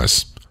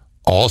promise.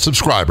 All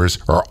subscribers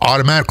are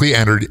automatically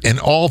entered in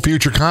all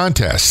future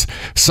contests.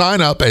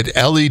 Sign up at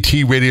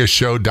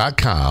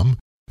letradioshow.com.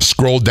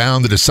 Scroll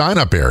down to the sign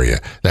up area.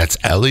 That's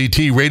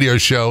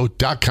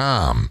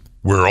letradioshow.com.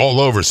 We're all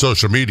over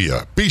social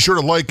media. Be sure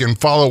to like and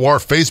follow our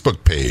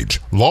Facebook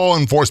page, Law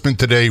Enforcement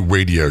Today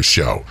Radio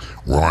Show.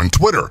 We're on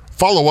Twitter.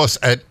 Follow us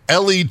at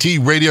LET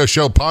Radio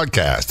Show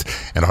Podcast.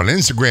 And on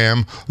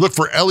Instagram, look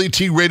for LET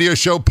Radio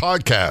Show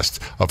Podcast.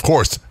 Of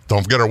course,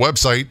 don't forget our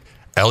website,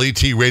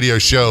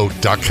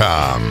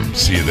 letradioshow.com.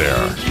 See you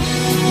there.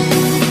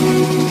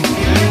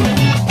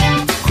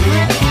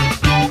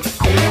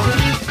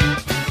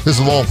 The This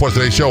is Law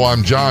Enforcement Today Show.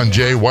 I'm John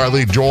J.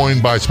 Wiley,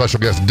 joined by special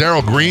guest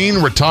Daryl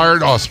Green,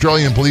 retired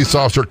Australian police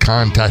officer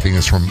contacting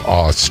us from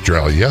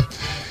Australia.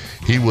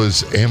 He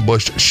was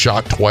ambushed,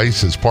 shot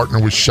twice. His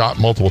partner was shot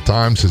multiple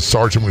times. His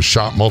sergeant was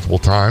shot multiple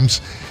times.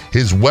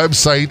 His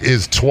website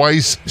is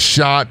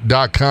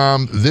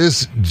twiceshot.com.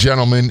 This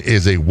gentleman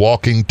is a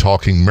walking,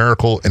 talking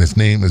miracle, and his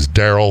name is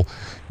Daryl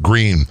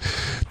Green.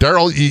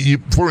 Daryl,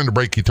 before we went to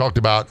break, you talked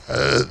about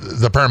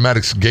the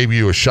paramedics gave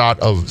you a shot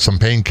of some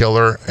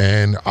painkiller,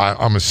 and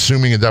I'm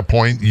assuming at that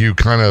point you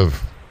kind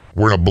of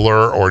were in a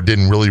blur or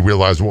didn't really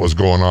realize what was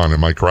going on.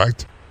 Am I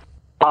correct?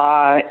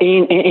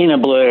 In a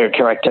blur,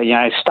 correct.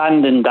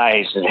 Stunned and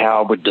dazed is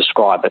how I would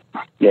describe it.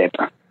 Yeah.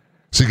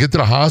 So you get to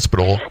the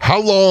hospital.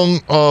 How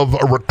long of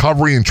a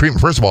recovery and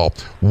treatment? First of all,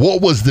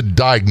 what was the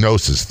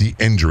diagnosis, the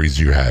injuries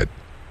you had?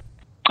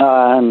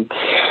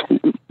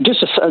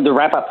 Just to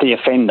wrap up the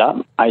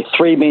offender, a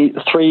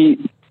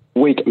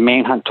three-week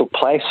manhunt took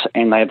place,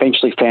 and they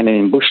eventually found it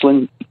in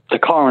Bushland. The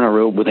coroner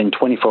ruled within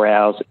 24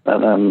 hours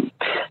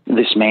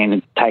this man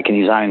had taken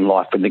his own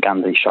life with the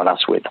gun that he shot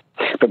us with.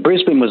 But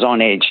Brisbane was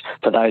on edge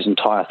for those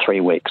entire 3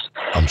 weeks.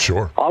 I'm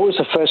sure. I was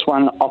the first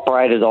one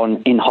operated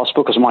on in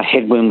hospital because my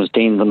head wound was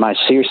deemed the most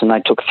serious, and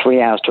they took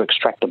 3 hours to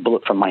extract a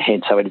bullet from my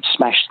head. So it had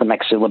smashed the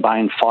maxilla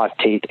bone, 5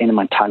 teeth into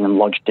my tongue and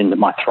lodged into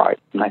my throat.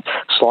 And they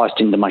sliced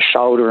into my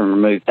shoulder and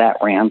removed that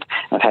round.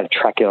 I've had a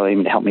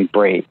tracheotomy to help me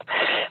breathe.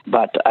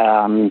 But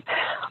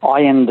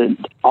I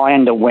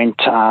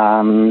underwent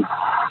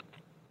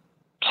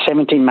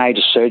 17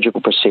 major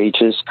surgical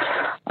procedures,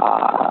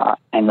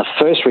 and the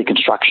first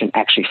reconstruction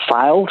actually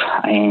failed.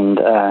 And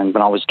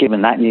when I was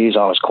given that news,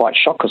 I was quite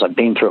shocked because I'd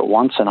been through it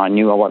once and I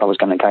knew what I was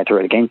going to go through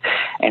it again.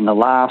 And the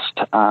last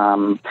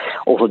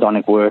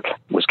orthodontic work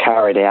was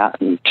carried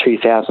out in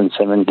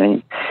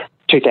 2007,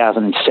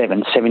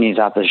 7 years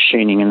after the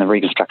shooting, and the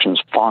reconstruction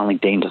was finally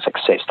deemed a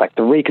success. Like,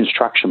 the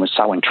reconstruction was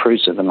so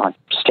intrusive, and I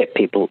stepped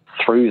people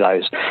through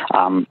those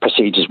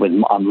procedures with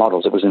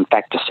models. It was, in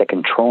fact, a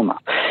second trauma.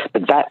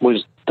 But that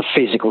was the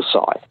physical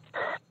side.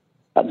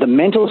 The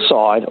mental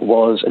side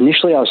was,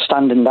 initially I was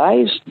stunned and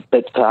dazed,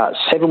 but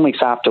 7 weeks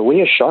after we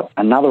were shot,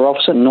 another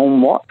officer,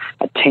 Norm Watt,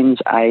 attends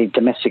a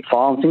domestic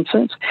violence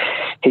incident.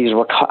 He's a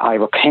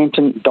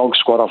Rockhampton dog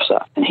squad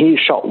officer, and he was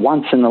shot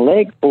once in the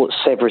leg, bullet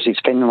severs his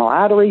femoral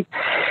artery,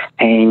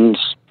 and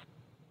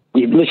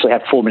you literally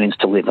have 4 minutes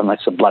to live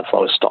unless the blood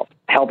flow is stopped.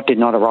 Help did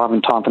not arrive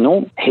in time for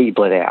Norm. He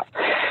bled out.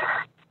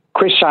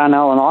 Chris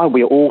Charnell and I,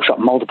 we were all shot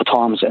multiple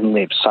times and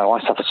lived, so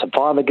I suffer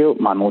survivor guilt.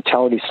 My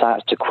mortality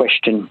starts to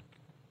question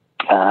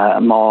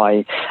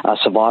my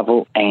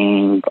survival,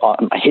 and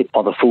I'm hit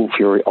by the full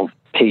fury of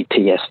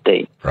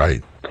PTSD.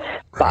 Right.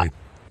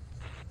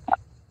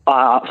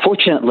 But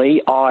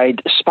fortunately,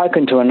 I'd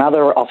spoken to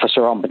another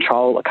officer on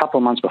patrol a couple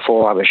of months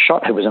before I was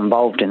shot who was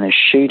involved in the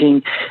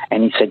shooting,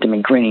 and he said to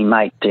me, "Greeny,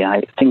 mate,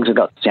 things have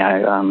got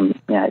so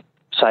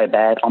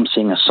bad, I'm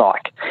seeing a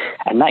psych."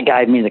 And that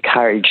gave me the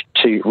courage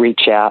to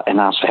reach out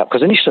and ask for help.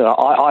 Because initially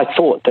I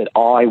thought that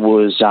I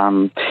was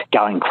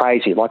going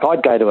crazy. Like,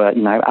 I'd go to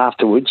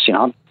afterwards,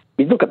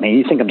 you'd look at me,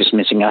 you think I'm just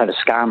missing, I had a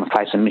scar on my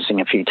face and missing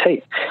a few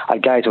teeth.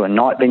 I'd go to a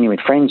night venue with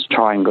friends,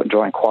 try and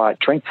enjoy a quiet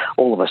drink.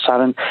 All of a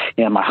sudden,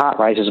 my heart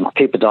races, my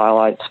pupil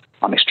dilates,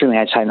 I'm extremely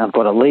agitated, and I've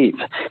got to leave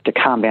to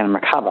calm down and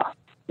recover.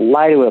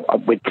 Later,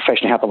 with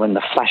professional help, when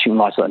the flashing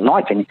lights of the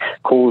night venue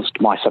caused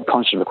my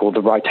subconscious to record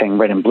the rotating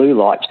red and blue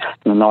lights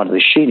on the night of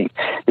the shooting.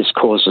 This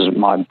causes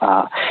my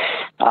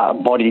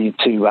body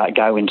to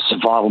go into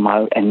survival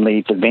mode and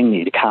leave the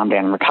venue to calm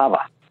down and recover.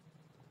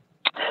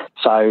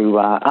 So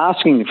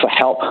asking for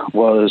help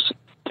was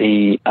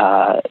the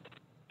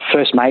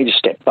first major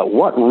step. But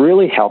what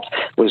really helped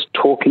was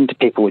talking to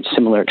people with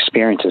similar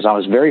experiences. I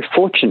was very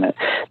fortunate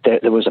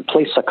that there was a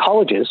police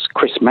psychologist,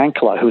 Chris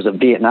Mankler, who was a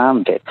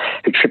Vietnam vet,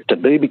 who tripped a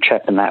booby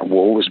trap in that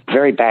war, was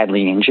very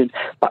badly injured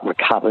but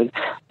recovered,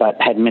 but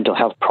had mental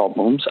health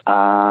problems,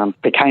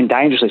 became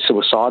dangerously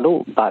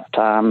suicidal, but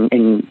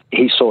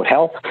he sought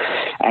help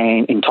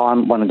and in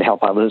time wanted to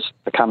help others,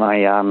 become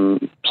a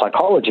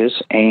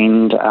psychologist.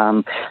 And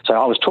so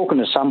I was talking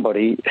to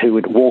somebody who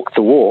would walk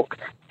the walk,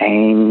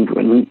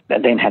 and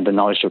then had the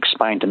knowledge to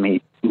explain to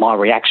me my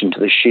reaction to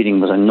the shooting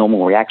was a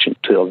normal reaction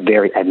to a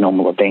very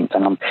abnormal event.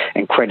 And I'm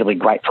incredibly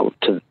grateful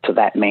to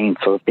that man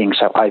for being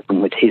so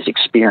open with his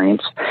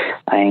experience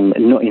and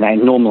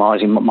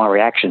normalising my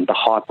reaction, the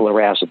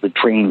hyperarousal, the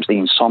dreams, the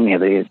insomnia,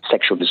 the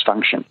sexual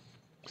dysfunction.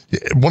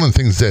 One of the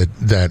things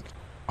that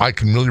I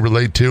can really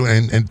relate to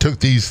and took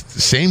these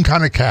same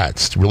kind of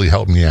cats to really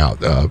help me out,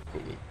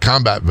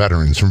 combat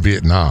veterans from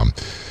Vietnam,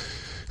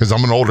 because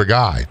I'm an older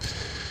guy,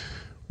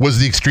 was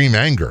the extreme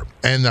anger,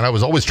 and that I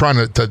was always trying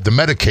to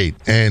medicate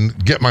and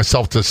get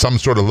myself to some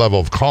sort of level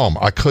of calm.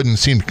 I couldn't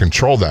seem to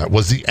control that.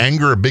 Was the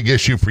anger a big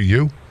issue for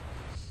you?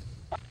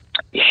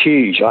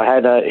 Huge. I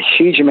had a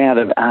huge amount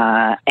of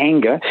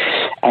anger,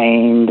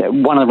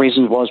 and one of the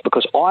reasons was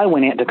because I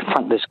went out to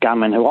confront this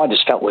gunman who I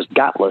just felt was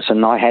gutless,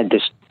 and I had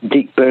this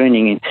deep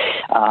burning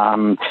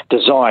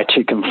desire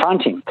to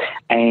confront him,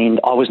 and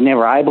I was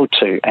never able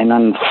to. And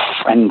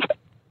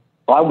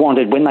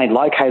when they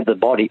located the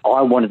body,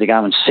 I wanted to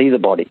go and see the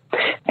body.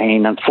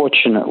 And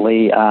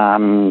unfortunately,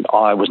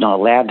 I was not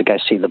allowed to go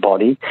see the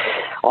body.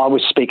 I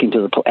was speaking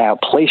to our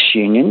police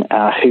union,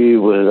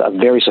 who were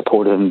very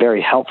supportive and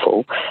very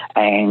helpful,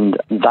 and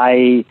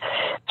they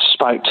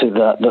spoke to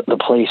the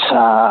police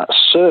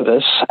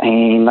service,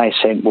 and they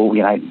said, well,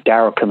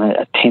 Daryl can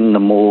attend the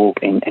morgue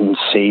and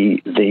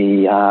see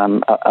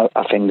the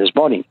offender's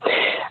body.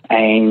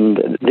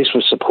 And this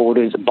was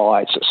supported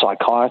by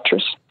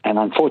psychiatrists, and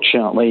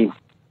unfortunately,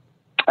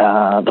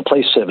 the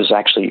police service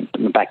actually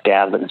backed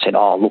out of it and said,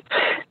 oh, look,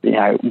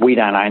 we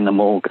don't own the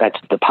morgue. That's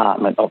the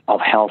Department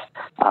of Health.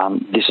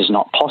 This is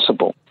not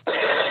possible.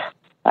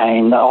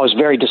 And I was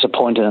very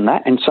disappointed in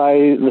that. And so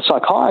the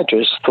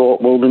psychiatrist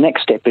thought, well, the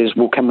next step is,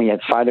 well, can we have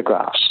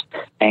photographs?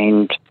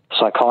 And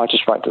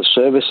psychiatrist wrote to the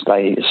service.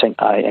 They sent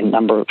a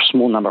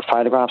small number of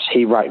photographs.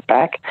 He wrote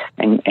back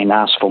and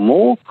asked for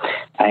more,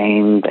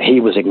 and he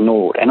was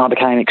ignored. And I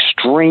became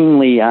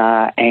extremely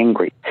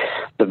angry.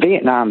 The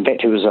Vietnam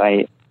vet, who was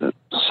a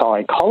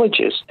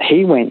psychologist,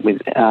 he went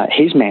with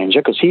his manager,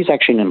 because he's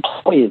actually an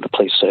employee of the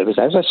police service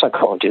as a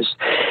psychologist,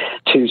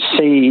 to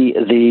see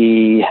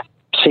the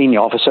senior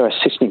officer,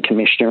 assistant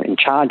commissioner in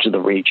charge of the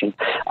region,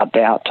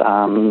 about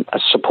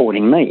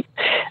supporting me.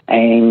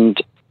 And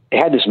he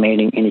had this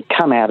meeting, and he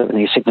come out of it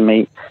and he said to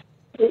me,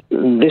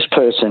 this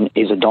person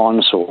is a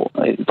dinosaur.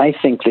 They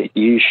think that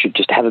you should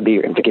just have a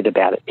beer and forget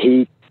about it.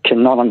 He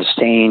cannot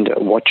understand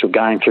what you're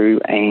going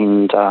through,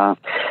 and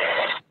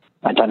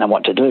I don't know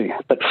what to do.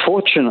 But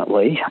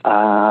fortunately,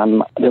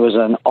 there was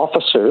an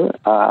officer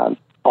I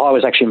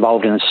was actually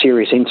involved in a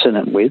serious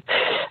incident with,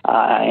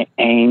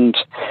 and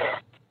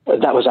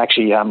that was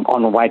actually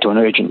on the way to an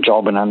urgent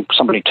job, and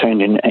somebody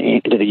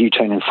did a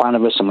U-turn in front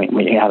of us, and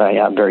we had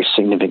a very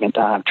significant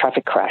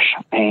traffic crash.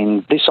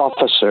 And this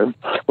officer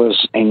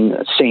was in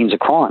scenes of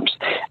crimes,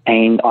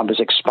 and I was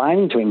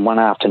explaining to him one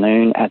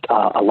afternoon at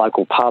a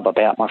local pub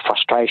about my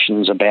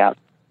frustrations about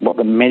what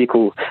the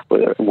medical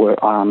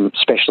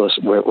specialists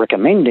were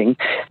recommending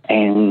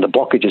and the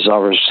blockages I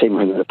was receiving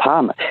from the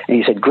department. And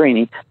he said,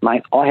 Greenie,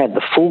 mate, I had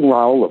the full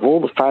roll of all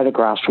the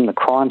photographs from the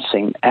crime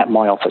scene at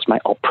my office,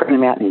 mate. I'll print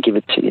them out and give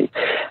it to you.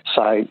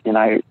 So,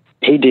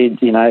 he did,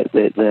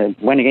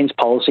 went against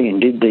policy and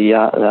did the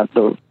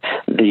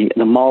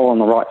moral on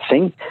the right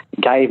thing,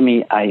 gave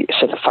me a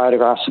set of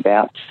photographs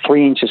about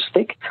 3 inches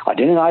thick. I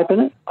didn't open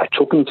it. I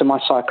took them to my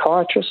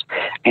psychiatrist,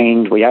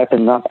 and we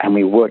opened up and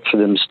we worked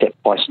through them step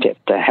by step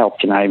to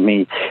help,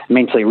 me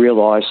mentally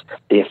realise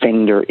the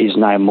offender is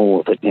no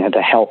more, that,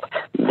 to help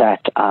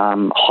that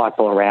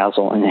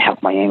hyperarousal and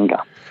help my anger.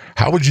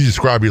 How would you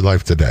describe your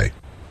life today?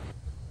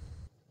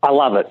 I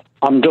love it.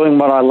 I'm doing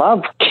what I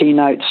love,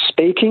 keynote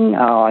speaking.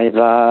 I've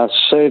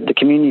served the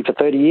community for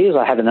 30 years.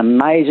 I had an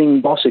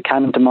amazing boss who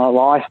came into my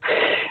life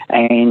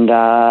and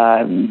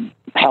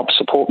helped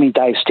support me,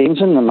 Dave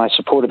Stevenson, and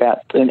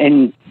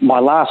and my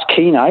last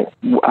keynote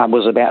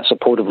was about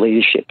supportive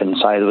leadership, and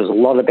so there was a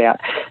lot about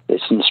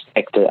this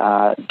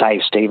Inspector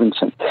Dave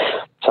Stevenson.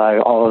 So I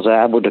was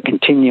able to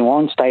continue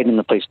on, stayed in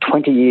the police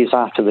 20 years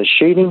after the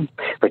shooting,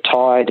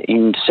 retired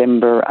in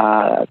December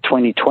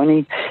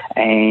 2020,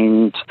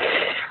 and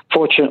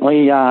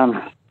fortunately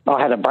I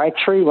had a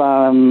breakthrough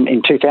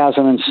in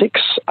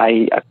 2006.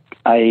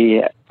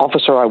 A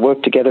officer I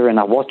worked together in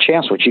a watch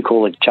house, which you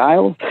call a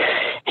jail.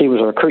 He was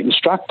a recruit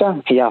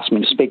instructor. He asked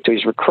me to speak to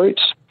his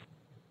recruits,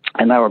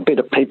 and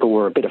people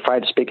were a bit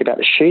afraid to speak about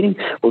the shooting.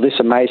 Well, this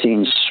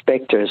amazing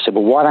inspector said,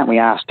 well, why don't we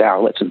ask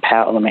Daryl? Let's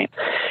empower the men.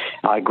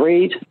 I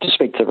agreed to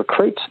speak to the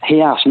recruits. He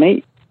asked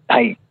me,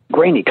 hey,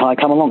 Greenie, can I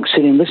come along,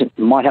 sit in, listen?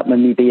 It might help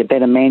me be a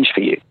better man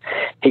for you.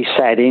 He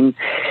sat in.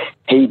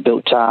 He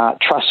built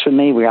trust for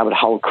me. We were able to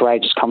hold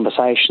courageous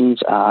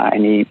conversations,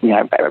 and he,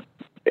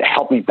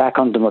 helped me back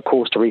onto my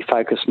course to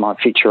refocus my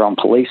future on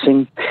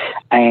policing.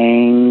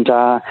 And,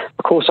 of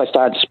course, I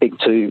started to speak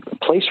to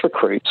police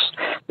recruits.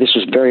 This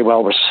was very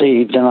well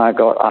received, and I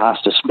got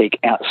asked to speak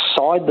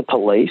outside the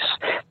police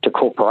to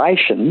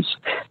corporations.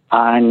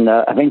 And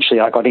eventually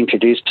I got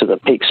introduced to the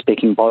peak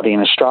speaking body in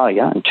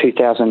Australia. In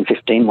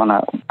 2015, when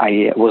I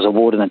was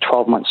awarded a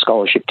 12-month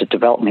scholarship to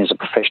develop me as a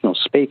professional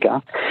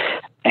speaker.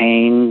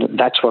 And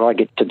that's what I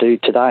get to do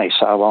today.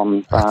 So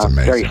I'm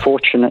very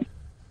fortunate.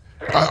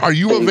 Are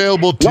you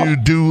available to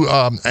do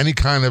any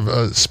kind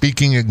of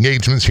speaking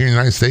engagements here in the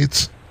United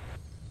States?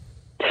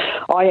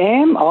 I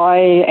am. I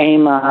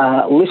am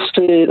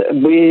listed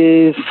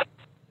with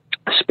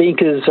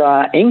Speakers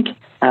Inc.,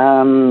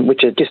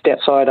 which is just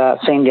outside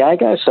San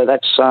Diego. So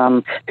that's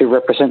who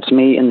represents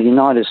me in the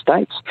United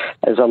States.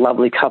 There's a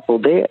lovely couple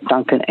there,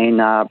 Duncan and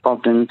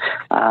Brogden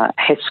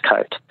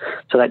Hescote.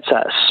 So that's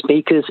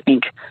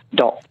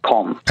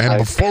speakersinc.com. And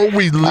before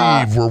we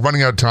leave, we're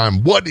running out of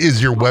time. What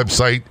is your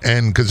website?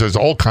 And because there's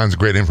all kinds of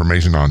great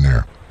information on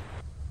there.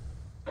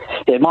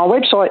 Yeah, my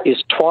website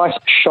is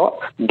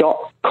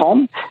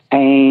twiceshot.com,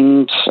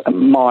 and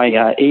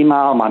my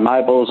email, my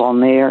mobile's on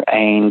there,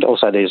 and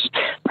also there's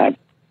my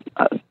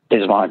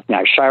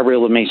show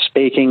reel of me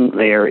speaking.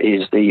 There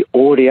is the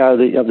audio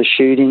of the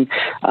shooting.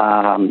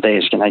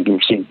 There's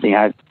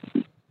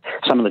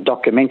some of the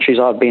documentaries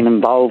I've been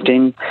involved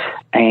in,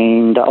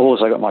 and I've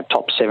also got my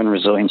top 7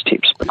 resilience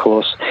tips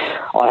because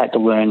I had to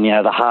learn,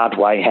 the hard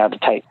way how to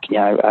take,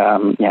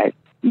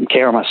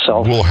 care of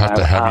myself. We'll have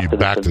to have you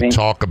back to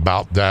talk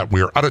about that.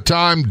 We're out of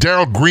time.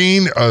 Daryl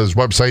Green, his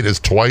website is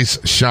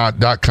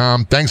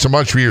twiceshot.com. Thanks so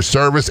much for your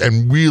service,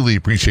 and really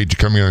appreciate you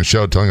coming on the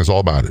show, telling us all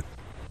about it.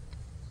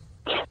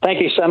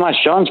 Thank you so much,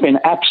 John. It's been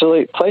an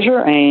absolute pleasure,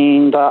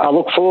 and I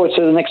look forward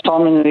to the next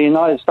time in the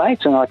United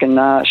States and I can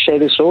share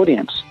this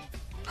audience.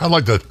 I'd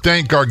like to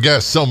thank our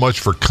guests so much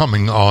for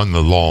coming on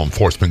the Law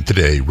Enforcement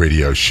Today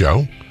radio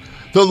show.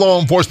 The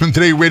Law Enforcement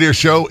Today radio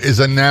show is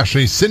a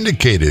nationally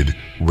syndicated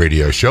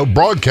radio show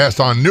broadcast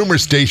on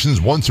numerous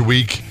stations once a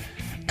week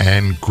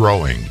and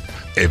growing.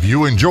 If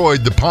you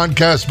enjoyed the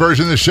podcast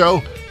version of the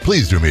show,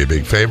 please do me a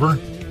big favor.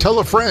 Tell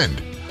a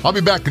friend. I'll be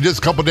back in just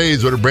a couple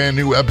days with a brand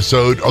new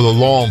episode of the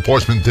Law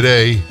Enforcement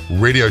Today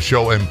radio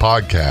show and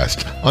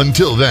podcast.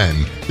 Until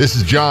then, this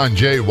is John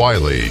J.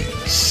 Wiley.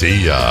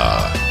 See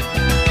ya.